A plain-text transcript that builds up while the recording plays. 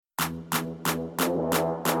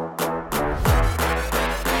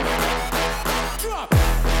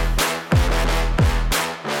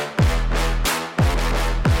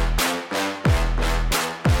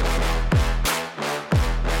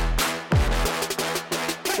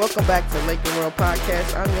Welcome back to Laker World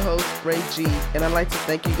Podcast. I'm your host, Ray G, and I'd like to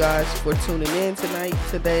thank you guys for tuning in tonight,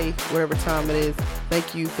 today, wherever time it is.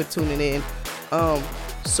 Thank you for tuning in.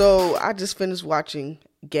 So I just finished watching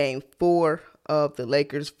Game 4 of the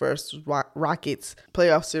Lakers versus Rockets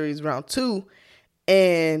playoff series round 2,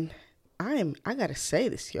 and I gotta say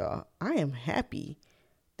this, y'all. I am happy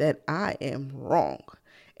that I am wrong.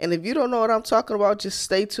 And if you don't know what I'm talking about, just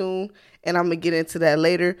stay tuned, and I'm gonna get into that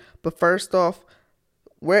later. But first off,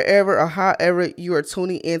 wherever or however you are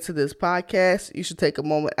tuning into this podcast, you should take a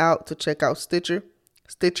moment out to check out Stitcher.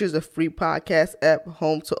 Stitcher is a free podcast app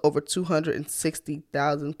home to over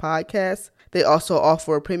 260,000 podcasts. They also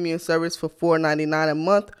offer a premium service for $4.99 a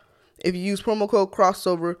month. If you use promo code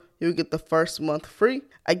crossover, you'll get the first month free.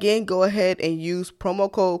 Again, go ahead and use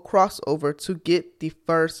promo code crossover to get the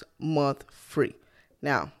first month free.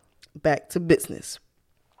 Now, back to business.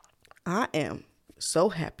 I am so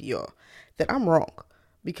happy, y'all, that I'm wrong.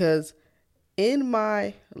 Because in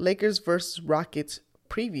my Lakers versus Rockets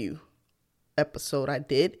preview episode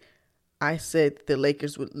I said the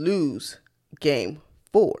Lakers would lose Game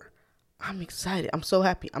 4. I'm excited. I'm so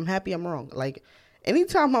happy. I'm happy I'm wrong. Like,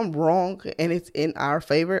 anytime I'm wrong and it's in our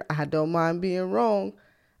favor, I don't mind being wrong.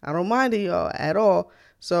 I don't mind it, y'all, at all.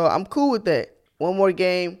 So I'm cool with that. One more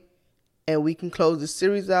game and we can close the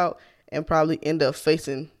series out and probably end up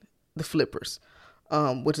facing the Flippers.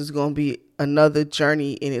 Which is going to be another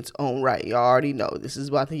journey in its own right. Y'all already know this is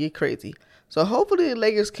about to get crazy. So hopefully the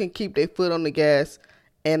Lakers can keep their foot on the gas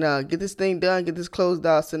and get this thing done, get this closed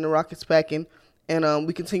out, send the Rockets packing, and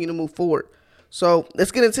we continue to move forward. So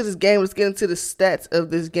let's get into this game. Let's get into the stats of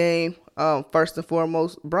this game. First and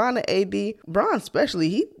foremost, Bron and AD. Bron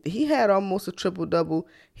especially, he had almost a triple-double.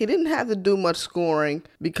 He didn't have to do much scoring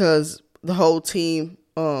because the whole team,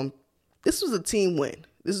 this was a team win.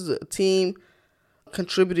 This is a team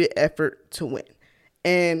contributed effort to win.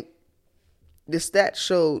 And the stats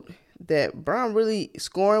showed that Bron really,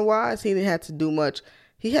 scoring wise, he didn't have to do much.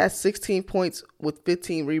 He had 16 points with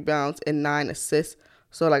 15 rebounds and 9 assists.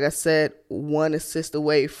 So like I said, 1 assist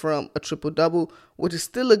away from a triple-double, which is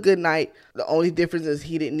still a good night. The only difference is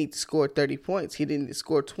he didn't need to score 30 points. He didn't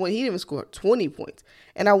score 20. He didn't even score 20 points.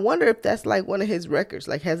 And I wonder if that's like one of his records.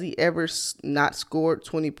 Like, has he ever not scored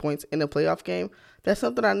 20 points in a playoff game? That's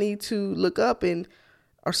something I need to look up, and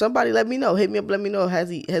or somebody let me know. Hit me up, let me know.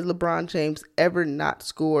 Has LeBron James ever not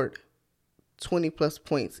scored 20 plus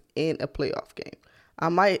points in a playoff game? I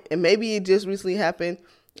might, and maybe it just recently happened.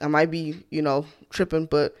 I might be, tripping,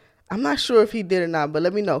 but I'm not sure if he did or not, but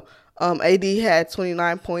let me know. AD had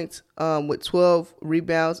 29 points with 12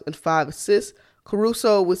 rebounds and 5 assists.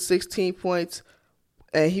 Caruso with 16 points,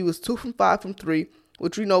 and he was 2 from 5 from 3,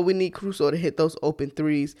 which we know we need Caruso to hit those open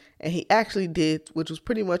threes, and he actually did, which was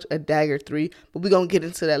pretty much a dagger 3, but we're going to get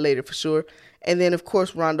into that later for sure. And then, of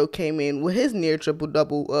course, Rondo came in with his near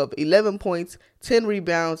triple-double of 11 points, 10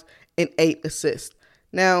 rebounds, and 8 assists.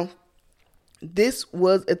 Now, this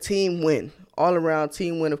was a team win, all-around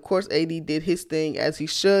team win. Of course, AD did his thing as he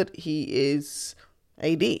should. He is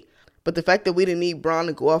AD. But the fact that we didn't need Bron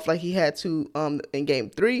to go off like he had to in Game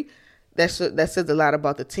 3, that says a lot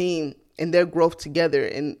about the team and their growth together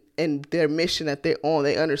and their mission that they're on.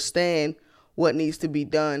 They understand what needs to be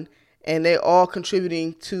done, and they're all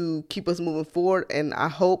contributing to keep us moving forward. And I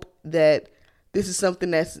hope that this is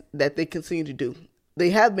something that they continue to do.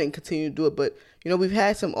 They have been continuing to do it, but, we've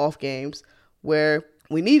had some off games where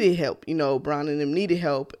we needed help. Bron and them needed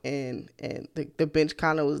help, and the bench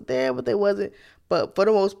kind of was there, but they wasn't. But for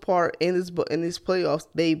the most part, in this playoffs,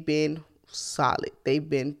 they've been solid. They've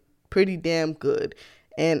been pretty damn good.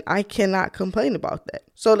 And I cannot complain about that.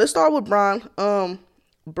 So let's start with Bron.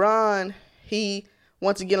 Bron, he,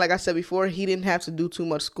 once again, like I said before, he didn't have to do too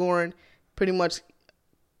much scoring. Pretty much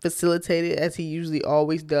facilitated as he usually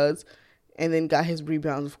always does. And then got his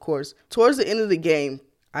rebounds, of course. Towards the end of the game,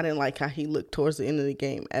 I didn't like how he looked towards the end of the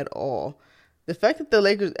game at all. The fact that the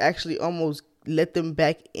Lakers actually almost let them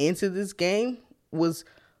back into this game was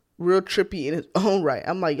real trippy in its own right.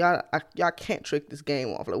 I'm like, y'all can't trick this game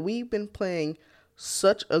off. Like, we've been playing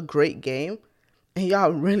such a great game, and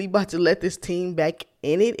y'all really about to let this team back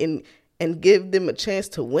in it and give them a chance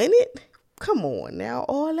to win it? Come on now,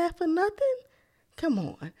 all that for nothing? Come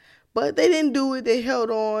on. But they didn't do it. They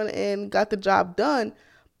held on and got the job done.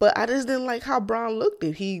 But I just didn't like how Bron looked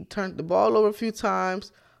at. He turned the ball over a few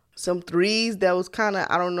times. Some threes that was kind of,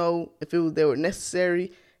 I don't know if they were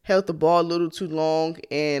necessary. Held the ball a little too long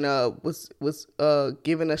and was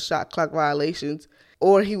giving us shot clock violations.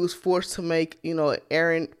 Or he was forced to make, an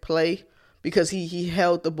errant play because he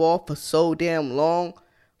held the ball for so damn long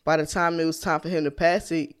by the time it was time for him to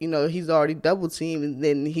pass it, he's already double teamed, and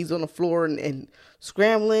then he's on the floor and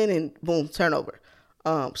scrambling, and boom, turnover.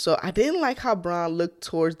 So I didn't like how Bron looked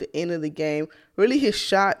towards the end of the game. Really, his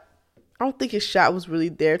shot, I don't think his shot was really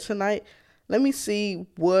there tonight. Let me see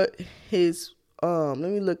what his let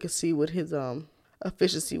me look and see what his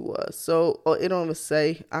efficiency was. So it don't even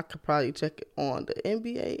say. I could probably check it on the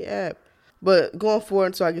NBA app. But going forward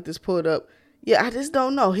until I get this pulled up, yeah, I just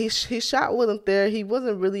don't know. His shot wasn't there. He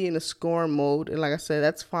wasn't really in a scoring mode. And like I said,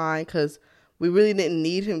 that's fine because we really didn't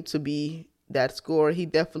need him to be that scorer. He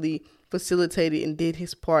definitely facilitated and did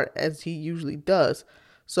his part as he usually does.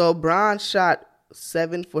 So Bron shot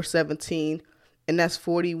 7 for 17, and that's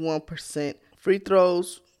 41%. Free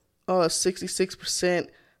throws, 66%.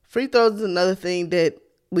 Free throws is another thing that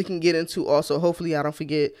we can get into also. Hopefully I don't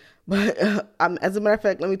forget. But as a matter of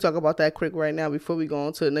fact, let me talk about that quick right now before we go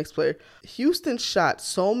on to the next player. Houston shot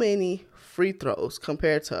so many free throws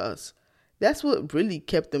compared to us. That's what really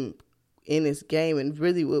kept them in this game, and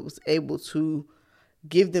really what was able to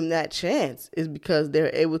give them that chance is because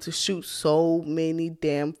they're able to shoot so many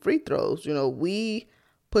damn free throws. We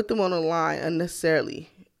put them on the line unnecessarily,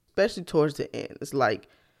 especially towards the end. It's like,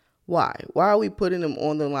 why? Why are we putting them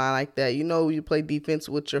on the line like that? You play defense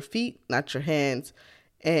with your feet, not your hands.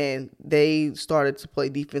 And they started to play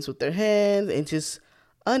defense with their hands and just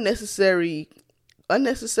unnecessary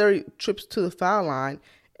trips to the foul line.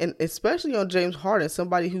 And especially on James Harden,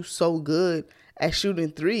 somebody who's so good at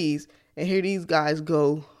shooting threes, and here these guys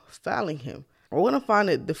go fouling him. I want to find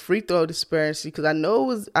the free throw disparity because I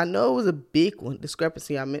know it was a big one.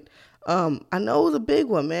 Discrepancy, I meant. I know it was a big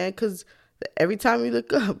one, man, because every time you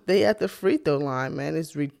look up, they at the free throw line, man.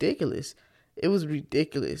 It's ridiculous. It was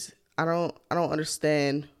ridiculous. I don't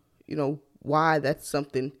understand, why that's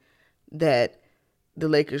something that the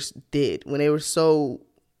Lakers did when they were so,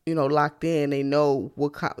 locked in. They know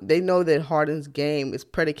that Harden's game is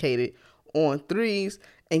predicated on threes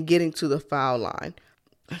and getting to the foul line.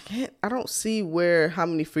 I don't see how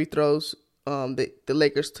many free throws the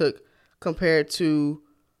Lakers took compared to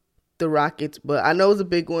the Rockets, but I know it was a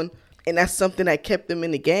big one, and that's something that kept them in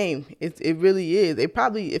the game. It really is. They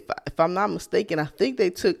probably, if I'm not mistaken, I think they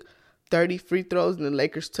took 30 free throws, and the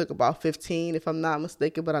Lakers took about 15, if I'm not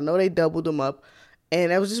mistaken. But I know they doubled them up,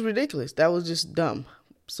 and that was just ridiculous. That was just dumb.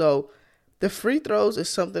 So the free throws is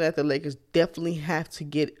something that the Lakers definitely have to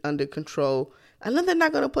get under control. I know they're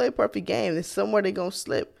not going to play a perfect game. There's somewhere they're going to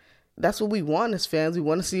slip. That's what we want as fans. We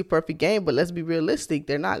want to see a perfect game, but let's be realistic.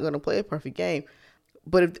 They're not going to play a perfect game.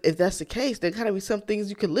 But if that's the case, there got to be some things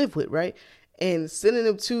you can live with, right? And sending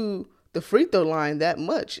them to the free throw line that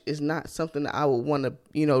much is not something that I would want to,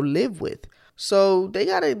 live with. So they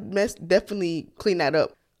got to definitely clean that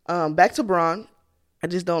up. Back to Bron. I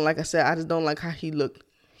just don't like how he looked.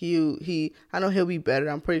 I know he'll be better.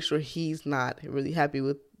 I'm pretty sure he's not really happy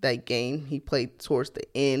with that game he played towards the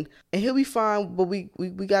end. And he'll be fine, but we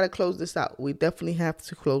got to close this out. We definitely have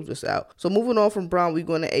to close this out. So moving on from Bron, we're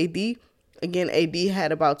going to AD. Again, AD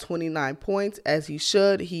had about 29 points, as he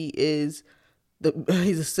should. He's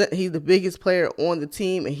the biggest player on the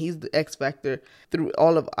team, and he's the X factor through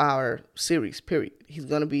all of our series, period. He's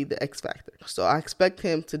going to be the X factor. So I expect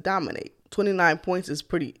him to dominate. 29 points is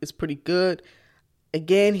pretty good.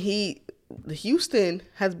 Again, Houston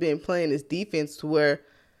has been playing this defense to where,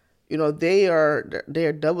 they are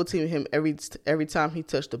double teaming him every time he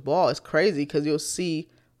touched the ball. It's crazy because you'll see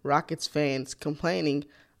Rockets fans complaining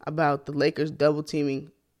about the Lakers double teaming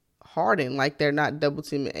Harden like they're not double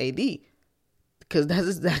teaming AD. Because that's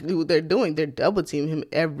exactly what they're doing. They're double teaming him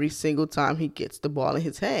every single time he gets the ball in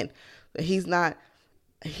his hand. He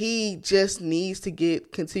just needs to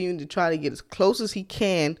continue to try to get as close as he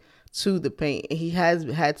can to the paint. And he has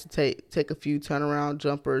had to take a few turnaround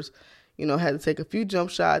jumpers, had to take a few jump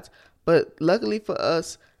shots. But luckily for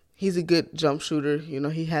us, he's a good jump shooter.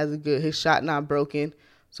 His shot not broken.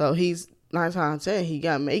 So he's 9 times 10, he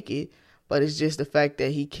got to make it. But it's just the fact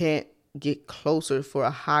that he can't get closer for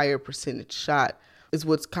a higher percentage shot is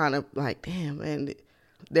what's kind of like, damn, man,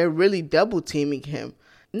 they're really double teaming him.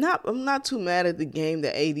 I'm not too mad at the game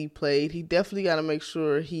that AD played. He definitely got to make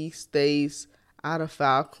sure he stays out of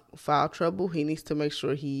foul trouble. He needs to make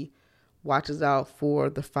sure he watches out for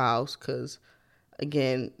the fouls because,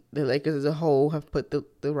 again, the Lakers as a whole have put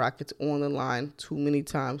the Rockets on the line too many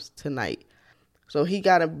times tonight. So he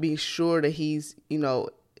got to be sure that he's,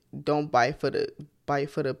 don't bite for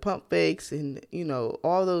the pump fakes and,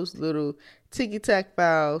 all those little ticky-tack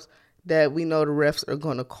fouls that we know the refs are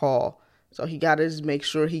going to call. So he got to just make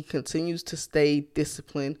sure he continues to stay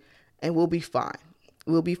disciplined, and we'll be fine.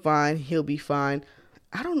 We'll be fine. He'll be fine.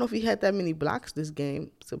 I don't know if he had that many blocks this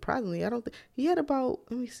game. Surprisingly, I don't think he had about,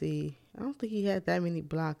 let me see. I don't think he had that many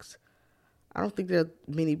blocks. I don't think there are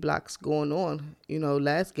many blocks going on.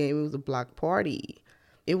 Last game it was a block party.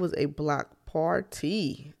 It was a block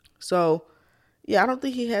party. So, yeah, I don't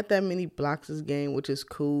think he had that many blocks this game, which is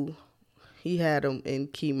cool. He had them in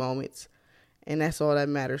key moments, and that's all that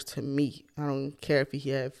matters to me. I don't care if he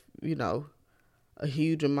have, a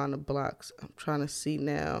huge amount of blocks. I'm trying to see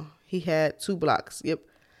now. He had 2 blocks. Yep.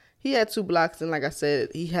 He had 2 blocks, and like I said,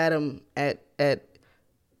 he had them at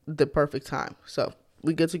the perfect time. So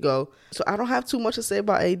we good to go. So I don't have too much to say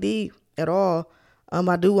about AD at all.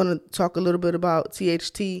 I do want to talk a little bit about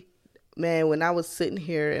THT. Man, when I was sitting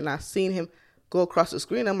here and I seen him go across the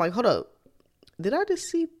screen, I'm like, hold up. Did I just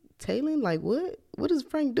see Taylor? Like, what? What is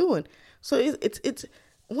Frank doing? So it's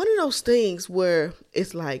one of those things where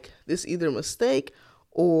it's like this is either a mistake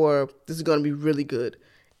or this is going to be really good.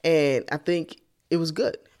 And I think it was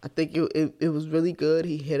good. I think it was really good.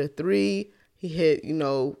 He hit a 3. He hit,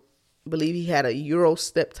 I believe he had a Euro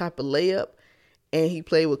step type of layup. And he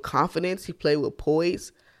played with confidence. He played with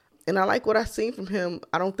poise. And I like what I've seen from him.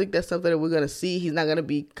 I don't think that's something that we're going to see. He's not going to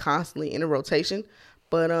be constantly in a rotation.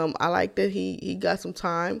 But I like that he got some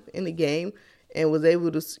time in the game and was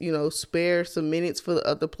able to, spare some minutes for the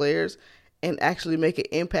other players and actually make an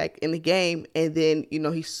impact in the game. And then,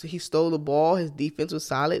 he stole the ball. His defense was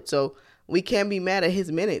solid. So we can't be mad at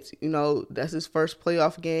his minutes. That's his first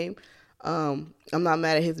playoff game. I'm not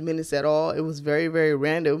mad at his minutes at all. It was very, very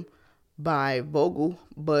random by Vogel,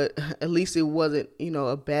 but at least it wasn't,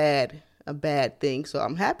 a bad thing. So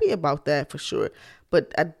I'm happy about that for sure.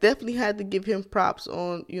 But I definitely had to give him props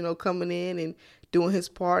on, coming in and doing his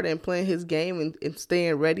part and playing his game and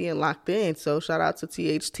staying ready and locked in. So shout out to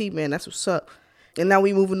THT, man. That's what's up. And now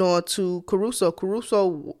we moving on to Caruso.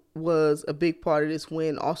 Caruso was a big part of this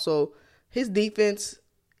win. Also, his defense,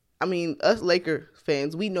 us Laker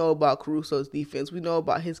fans, we know about Caruso's defense. We know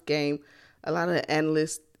about his game. A lot of the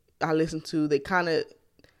analysts I listen to, they kind of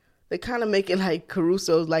make it like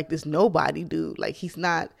Caruso's like this nobody dude. Like he's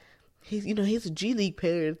a G League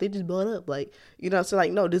player. They just bought up, so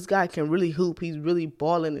like, no, this guy can really hoop. He's really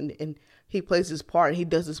balling and he plays his part. He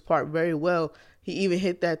does his part very well. He even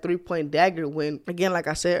hit that 3-point dagger when, again, like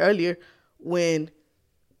I said earlier, when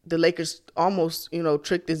the Lakers almost,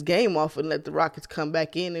 tricked this game off and let the Rockets come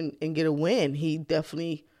back in and get a win. He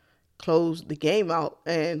definitely closed the game out,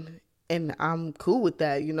 and I'm cool with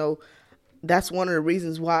that. That's one of the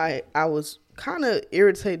reasons why I was kind of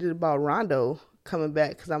irritated about Rondo coming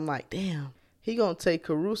back, because I'm like, damn, he gonna take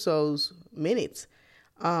Caruso's minutes.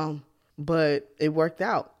 But it worked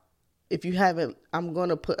out. If you haven't, I'm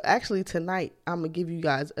gonna tonight I'm gonna give you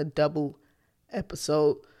guys a double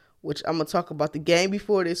episode, which I'm gonna talk about the game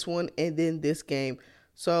before this one and then this game.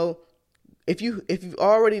 So if you've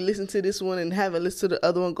already listened to this one and haven't listened to the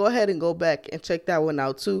other one, go ahead and go back and check that one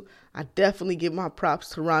out too. I definitely give my props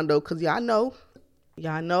to Rondo, because y'all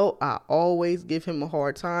know I always give him a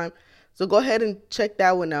hard time. So go ahead and check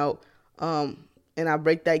that one out. And I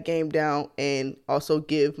break that game down and also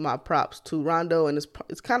give my props to Rondo. And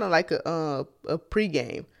it's kind of like a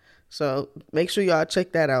pregame. So make sure y'all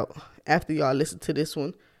check that out after y'all listen to this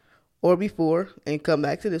one or before and come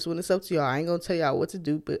back to this one. It's up to y'all. I ain't going to tell y'all what to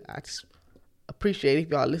do, but I just appreciate it if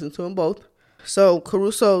y'all listen to them both. So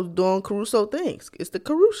Caruso's doing Caruso things. It's the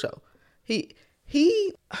Caruso. He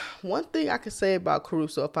one thing I can say about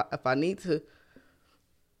Caruso, if I need to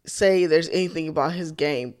say there's anything about his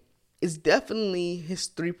game, it's definitely his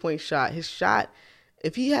 3-point shot. His shot,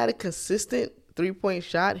 if he had a consistent 3-point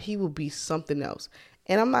shot, he would be something else.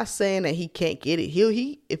 And I'm not saying that he can't get it.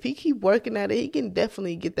 If he keep working at it, he can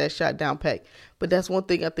definitely get that shot down pat. But that's one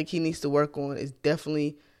thing I think he needs to work on, is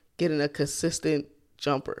definitely getting a consistent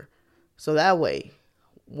jumper. So that way,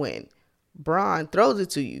 when Bron throws it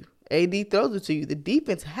to you, AD throws it to you, the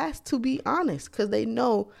defense has to be honest, because they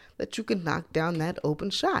know that you can knock down that open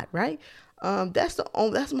shot, right? That's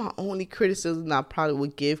my only criticism I probably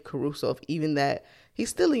would give Caruso, even that he's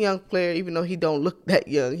still a young player, even though he don't look that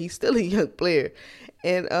young. He's still a young player,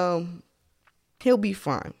 and he'll be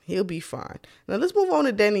fine. He'll be fine. Now let's move on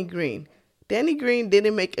to Danny Green. Danny Green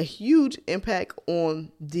didn't make a huge impact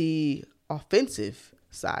on the offensive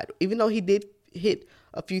side, even though he did hit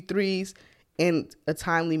a few threes in a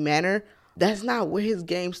timely manner. That's not where his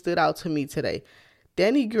game stood out to me today.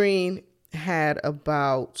 Danny Green had 10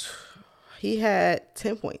 points. He had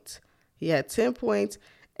 10 points,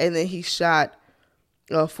 and then he shot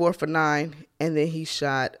 4 for 9, and then he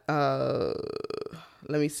shot,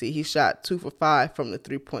 he shot 2 for 5 from the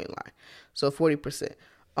 3-point line. So 40%.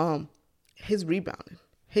 His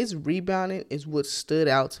rebounding is what stood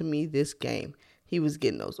out to me this game. He was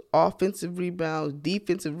getting those offensive rebounds,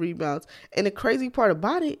 defensive rebounds. And the crazy part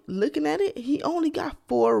about it, looking at it, he only got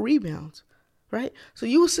 4 rebounds, right? So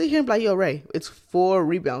you will sit here and be like, yo, Ray, it's 4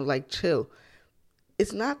 rebounds. Like, chill.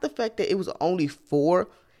 It's not the fact that it was only 4.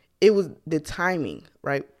 It was the timing,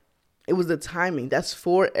 right? It was the timing. That's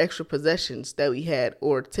 4 extra possessions that we had,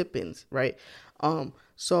 or tip-ins, right?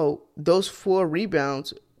 So those 4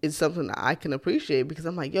 rebounds is something that I can appreciate, because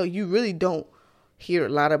I'm like, yo, you really don't hear a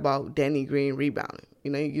lot about Danny Green rebounding.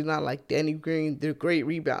 You know, you're not like Danny Green, the great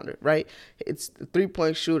rebounder, right? It's the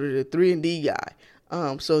 3-point shooter, the 3-and-D guy.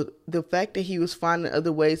 So the fact that he was finding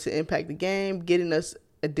other ways to impact the game, getting us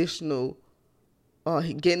additional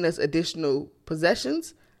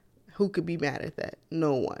possessions, who could be mad at that?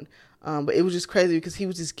 No one. But it was just crazy because he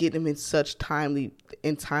was just getting them in such timely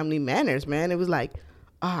manners, man. It was like,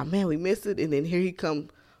 man, we missed it. And then here he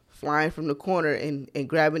comes flying from the corner and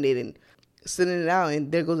grabbing it and sending it out,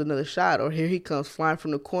 and there goes another shot. Or here he comes flying from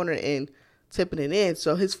the corner and tipping it in.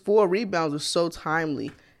 So his 4 rebounds were so timely,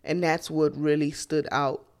 and that's what really stood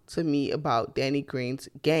out to me about Danny Green's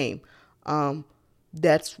game. That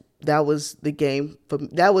was the game for me.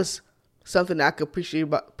 That was something that I could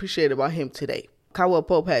appreciate about him today. Caldwell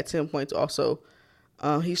Pope had 10 points also.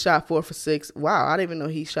 He shot 4 for 6. Wow, I didn't even know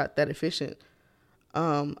he shot that efficient.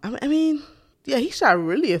 He shot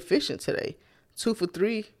really efficient today. 2 for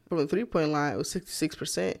 3 from the 3-point line. It was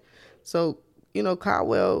 66%. So,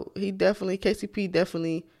 Caldwell, KCP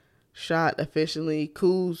definitely shot efficiently.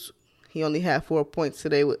 Kuz, he only had 4 points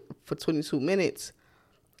today for 22 minutes.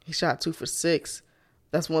 He shot 2 for 6.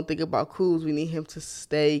 That's one thing about Kuz. We need him to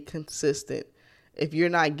stay consistent. If you're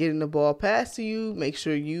not getting the ball passed to you, make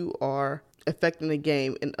sure you are affecting the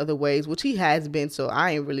game in other ways, which he has been. So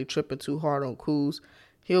I ain't really tripping too hard on Kuz.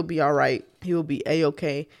 He'll be all right. He'll be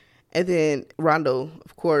A-okay. And then Rondo,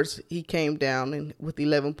 of course, he came down with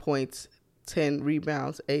 11 points, 10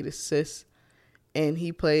 rebounds, 8 assists, and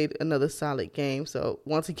he played another solid game. So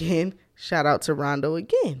once again, shout out to Rondo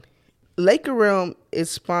again. Laker Realm is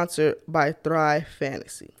sponsored by Thrive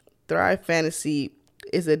Fantasy. Thrive Fantasy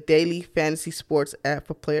is a daily fantasy sports app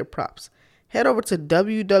for player props. Head over to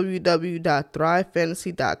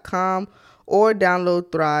www.thrivefantasy.com or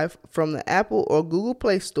download Thrive from the Apple or Google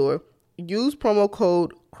Play Store. Use promo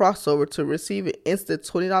code crossover to receive an instant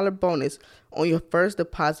 $20 bonus on your first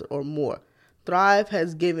deposit or more. Thrive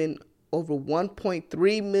has given over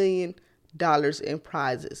 $1.3 million in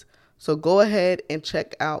prizes. So go ahead and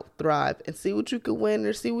check out Thrive and see what you can win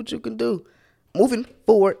or see what you can do. Moving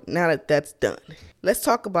forward, now that that's done, let's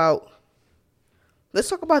talk about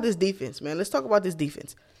this defense, man. Let's talk about this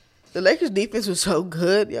defense. The Lakers' defense was so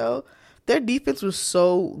good, yo. Their defense was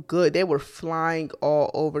so good. They were flying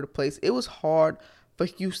all over the place. It was hard for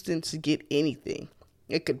Houston to get anything.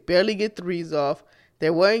 They could barely get threes off. They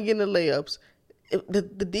weren't getting the layups. The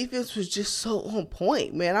defense was just so on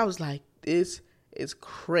point, man. I was like, this is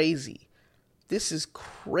crazy. This is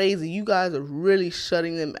crazy. You guys are really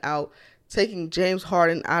shutting them out, taking James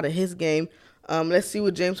Harden out of his game. Let's see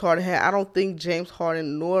what James Harden had. I don't think James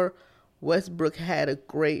Harden nor Westbrook had a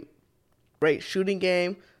great shooting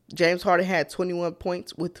game. James Harden had 21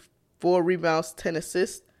 points with 4 rebounds, 10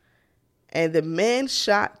 assists. And the man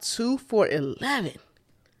shot 2 for 11.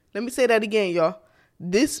 Let me say that again, y'all.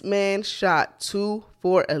 This man shot 2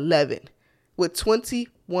 for 11 with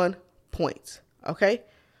 21 points. Okay?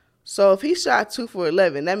 So if he shot 2 for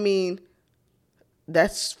 11, that means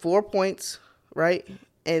that's 4 points, right?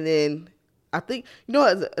 And then I think,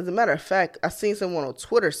 as a matter of fact, I seen someone on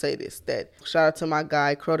Twitter say this, that shout out to my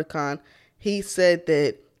guy, Crotacon. He said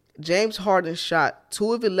that James Harden shot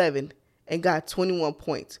 2 of 11 and got 21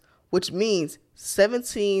 points, which means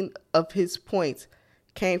 17 of his points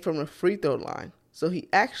came from the free throw line. So he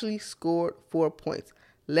actually scored 4 points.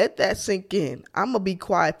 Let that sink in. I'm going to be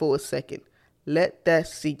quiet for a second. Let that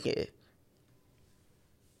sink in.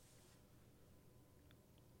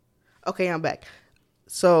 Okay, I'm back.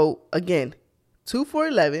 So, again, 2 for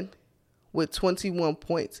 11 with 21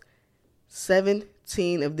 points.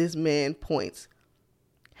 17 of this man's points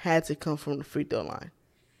had to come from the free throw line.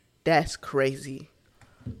 That's crazy.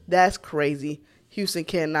 That's crazy. Houston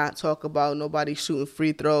cannot talk about nobody shooting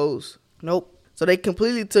free throws. Nope. So they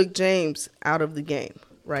completely took James out of the game,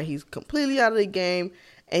 right? He's completely out of the game.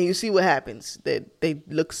 And you see what happens. They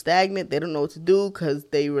look stagnant. They don't know what to do because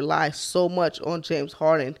they rely so much on James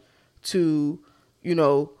Harden to,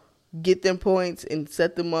 get them points and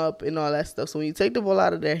set them up and all that stuff. So when you take the ball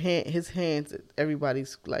out of his hands,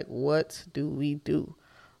 everybody's like, what do we do?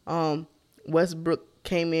 Westbrook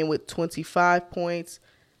came in with 25 points.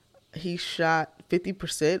 He shot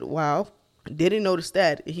 50%. Wow. Didn't notice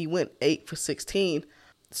that. He went 8 for 16.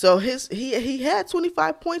 So he had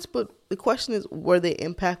 25 points, but the question is, were they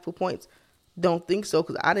impactful points? Don't think so,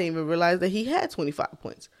 because I didn't even realize that he had 25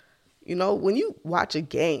 points. You know, when you watch a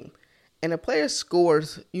game and a player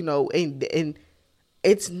scores, you know, and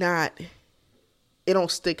it's not, it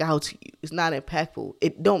don't stick out to you. It's not impactful.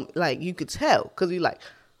 It don't, like, you could tell, because you're like,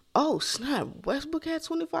 oh, snap, Westbrook had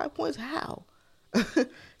 25 points? How?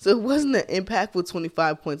 So it wasn't an impactful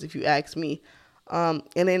 25 points, if you ask me. And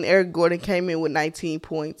then Eric Gordon came in with 19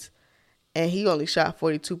 points, and he only shot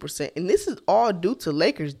 42%. And this is all due to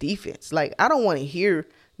Lakers defense. Like, I don't want to hear,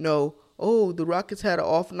 oh, the Rockets had an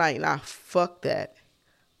off night. Nah, fuck that.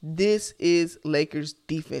 This is Lakers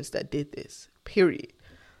defense that did this, period.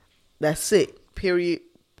 That's it, period,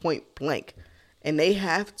 point blank. And they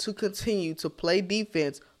have to continue to play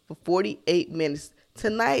defense for 48 minutes.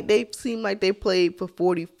 Tonight, they seem like they played for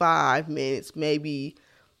 45 minutes, maybe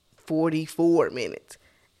 44 minutes.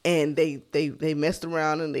 And they messed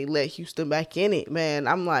around and they let Houston back in it, man.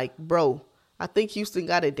 I'm like, bro, I think Houston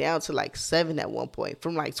got it down to like 7 at one point.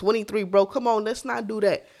 From like 23, bro, come on, let's not do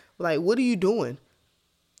that. Like, what are you doing?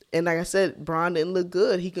 And like I said, Bron didn't look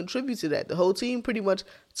good. He contributed to that. The whole team pretty much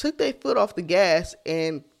took their foot off the gas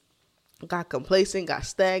and got complacent, got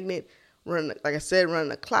stagnant, running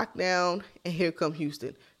the clock down, and here come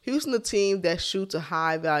Houston. Houston, a team that shoots a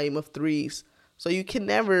high volume of threes. So you can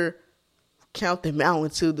never count them out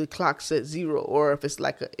until the clock's at 0, or if it's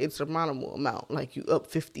like an insurmountable amount, like you up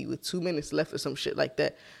 50 with 2 minutes left or some shit like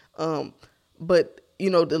that. But, you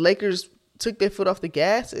know, the Lakers took their foot off the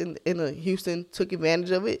gas, and Houston took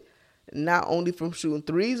advantage of it, not only from shooting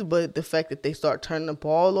threes, but the fact that they start turning the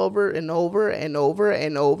ball over and over and over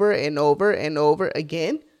and over and over and over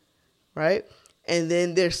again, right? And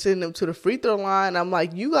then they're sending them to the free throw line. I'm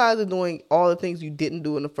like, you guys are doing all the things you didn't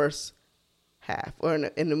do in the first half, or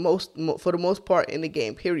for the most part in the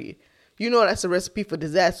game, period. You know that's a recipe for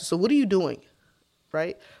disaster. So what are you doing,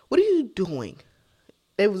 right? What are you doing?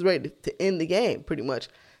 They was ready to end the game pretty much,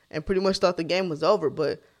 and pretty much thought the game was over.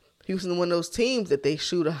 But Houston is one of those teams that they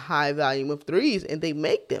shoot a high volume of threes, and they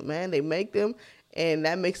make them, man. They make them, and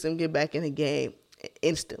that makes them get back in the game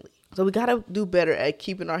instantly. So we got to do better at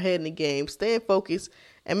keeping our head in the game, staying focused,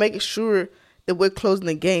 and making sure that we're closing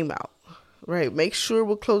the game out, right? Make sure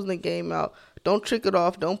we're closing the game out. Don't trick it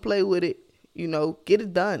off. Don't play with it. You know, get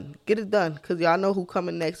it done. Get it done, because y'all know who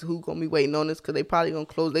coming next, who going to be waiting on this, because they probably going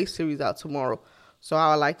to close their series out tomorrow. So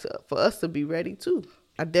I would like for us to be ready, too.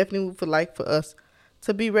 I definitely would like for us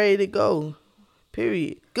to be ready to go,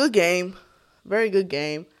 period. Good game. Very good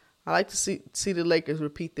game. I like to see the Lakers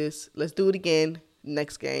repeat this. Let's do it again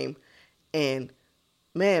next game. And,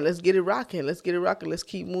 man, let's get it rocking. Let's get it rocking. Let's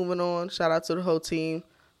keep moving on. Shout out to the whole team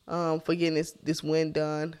for getting this win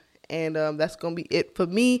done. And that's going to be it for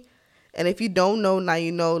me. And if you don't know, now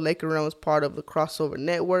you know. Laker Realm is part of the Crossover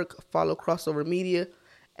Network. Follow Crossover Media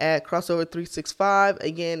at Crossover365.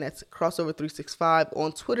 Again, that's Crossover365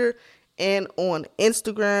 on Twitter and on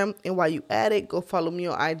Instagram. And while you at it, go follow me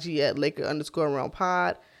on IG at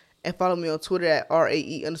Laker_Realm_pod. And follow me on Twitter at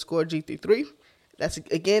RAE_G33. That's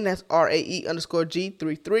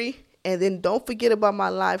RAE_G33. And then don't forget about my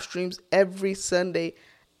live streams every Sunday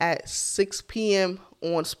at 6 p.m.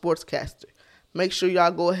 on Sportscaster. Make sure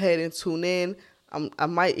y'all go ahead and tune in. I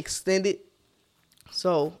might extend it.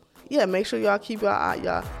 So, yeah, make sure y'all keep I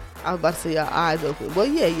was about to say your eyes open. Well,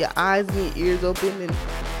 yeah, your eyes and your ears open, and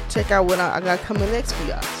check out what I got coming next for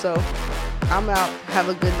y'all. So, I'm out. Have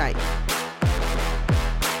a good night.